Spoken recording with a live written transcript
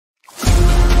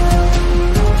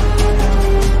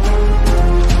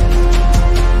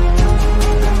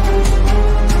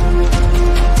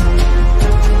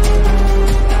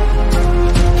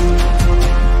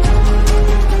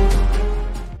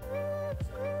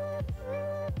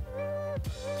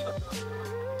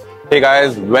Hey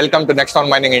guys, welcome to Nexton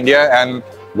Mining India, and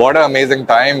what an amazing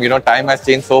time. Time has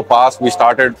changed so fast. We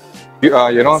started,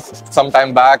 some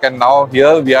time back, and now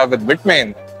here we are with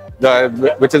Bitmain,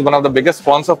 which is one of the biggest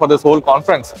sponsors for this whole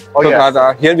conference. Oh,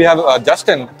 yes. Here we have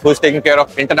Justin, who is taking care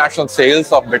of international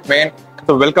sales of Bitmain.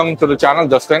 So welcome to the channel,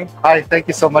 Justin. Hi, thank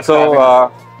you so much.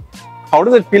 So how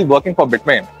does it feel working for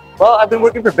Bitmain? Well, I've been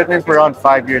working for Bitmain for around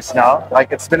 5 years now.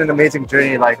 It's been an amazing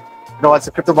journey. As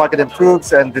the crypto market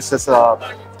improves and this is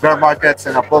bear markets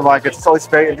and bull markets, it's always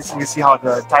very interesting to see how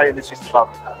the entire industry is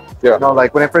developing. Yeah.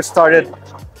 When I first started,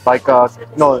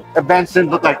 events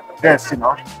didn't look like this,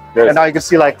 Yes. And now you can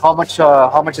see how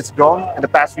much it's grown in the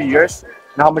past few years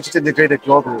and how much it's integrated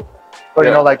globally.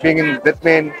 So being in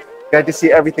Bitmain, getting to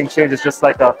see everything change is just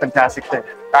a fantastic thing.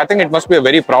 I think it must be a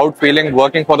very proud feeling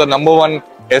working for the #1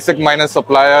 Asicminer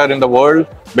supplier in the world,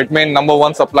 Bitmain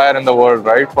 #1 supplier in the world,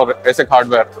 right? For ASIC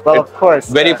hardware. Well, of course.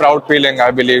 Very proud feeling,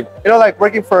 I believe.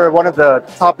 Working for one of the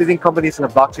top leading companies in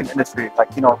the blockchain industry,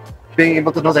 being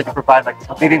able to know that you provide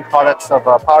leading products of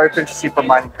power efficiency for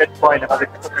mining Bitcoin and other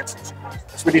cryptocurrencies.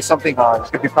 It's really something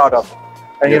you could be proud of.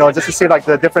 And just to see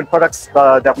the different products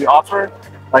that we offer,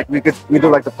 we do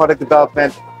the product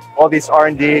development, all these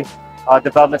R&D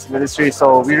developments in the industry,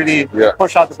 so we really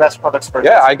push out the best products for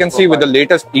I can see with the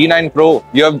latest E9 Pro,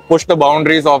 you have pushed the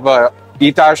boundaries of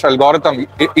ETH algorithm,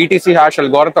 ETC hash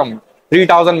algorithm,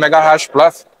 3000 mega hash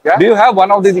plus. Yeah. Do you have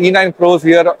one of these E9 Pros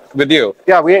here with you?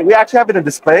 Yeah, we actually have it in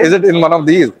display. Is it in one of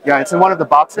these? Yeah, it's in one of the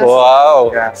boxes.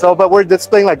 Wow. Yeah. But we're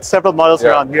displaying several models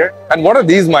around here. And what are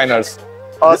these miners?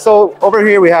 So over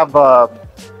here we have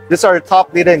this is our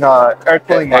top leading air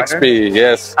cooling miner. XP,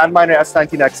 yes. Antminer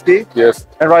S19 XP. Yes.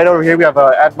 And right over here we have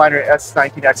Antminer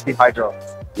S19 XP Hydro.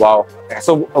 Wow.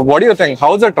 So what do you think?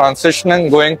 How is the transitioning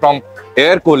going from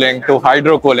air cooling to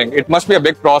hydro cooling? It must be a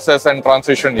big process and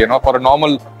transition, for a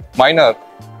normal miner.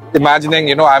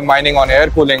 Imagining, I'm mining on air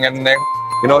cooling and then,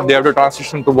 they have to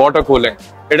transition to water cooling.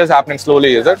 It is happening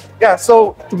slowly, is it? Yeah.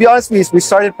 So to be honest, we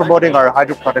started promoting our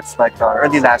hydro products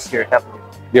early last year, heavily.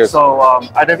 Yes. So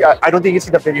I don't think you see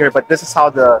the video here, but this is how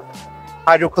the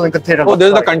hydro cooling container looks this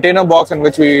is like. the container box in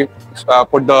which we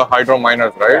put the hydro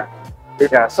miners, right?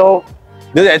 Yeah. So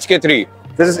this is HK3.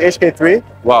 This is HK3.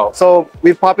 Wow. So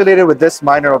we've populated with this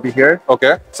miner over here.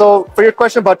 Okay. So for your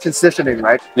question about transitioning,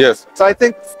 right? Yes. So I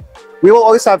think we will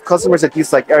always have customers that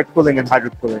use air cooling and hydro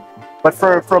cooling. But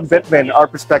from Bitmain, our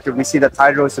perspective, we see that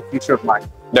hydro is the future of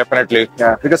mining. Definitely.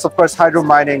 Yeah, because of course hydro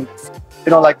mining,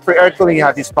 for air cooling, you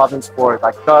have these problems for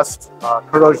dust,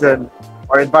 corrosion,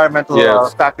 or environmental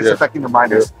factors affecting the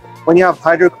miners. When you have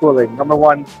hydro cooling, number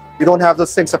one, you don't have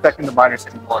those things affecting the miners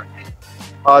anymore.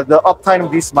 The uptime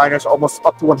of these miners are almost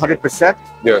up to 100%,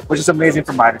 which is amazing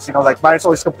for miners. Miners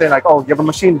always complain oh, you have a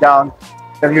machine down,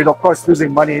 then you're of course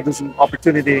losing money, losing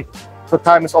opportunity. So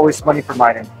time is always money for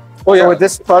mining. Oh yeah. So with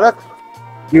this product,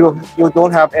 you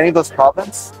don't have any of those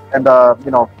problems, and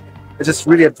it's just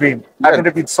really a dream. I've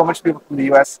interviewed so much people from the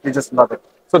US, they just love it.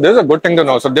 So this is a good thing to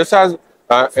know. So this has,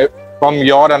 from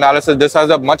your analysis, this has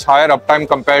a much higher uptime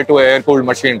compared to an air-cooled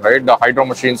machine, right? The hydro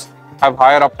machines have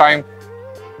higher uptime.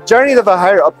 Generally, they have a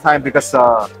higher uptime because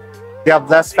they have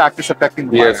less factors affecting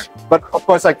the miner. But of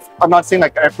course, I'm not saying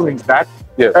air cooling is bad.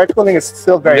 Air cooling is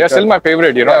still very good. Still my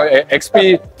favorite,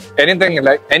 XP, anything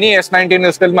any S19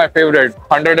 is still my favorite.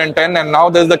 110, and now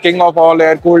there's the king of all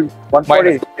air-cooled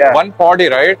 140. 140,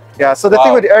 right? Yeah, so the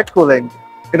thing with air cooling,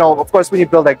 of course, when you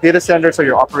build data centers or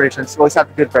your operations, you always have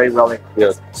to do it very well.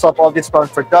 Solve all these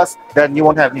problems for dust, then you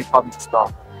won't have any problems as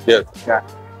well. Yes. Yeah.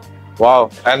 Wow.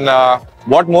 And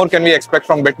what more can we expect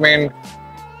from Bitmain?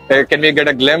 Can we get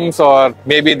a glimpse, or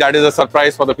maybe that is a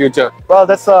surprise for the future? Well,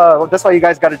 that's why you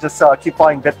guys got to just keep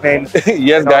following Bitmain.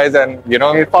 Yes, guys, and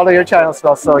you follow your channel as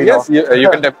well. So you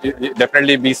can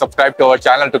definitely be subscribed to our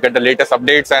channel to get the latest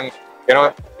updates. And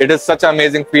it is such an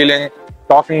amazing feeling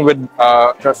talking with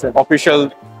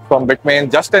officials from Bitmain.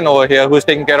 Justin over here, who is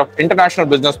taking care of international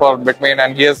business for Bitmain,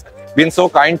 and he has been so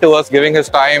kind to us, giving his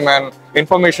time and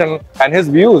information and his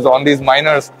views on these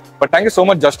miners. But thank you so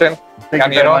much, Justin. Thank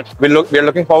you very much. We're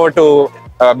looking forward to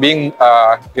being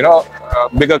a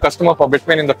bigger customer for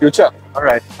Bitmain in the future. All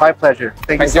right, my pleasure.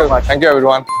 Thank you so much. Thank you,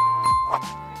 everyone.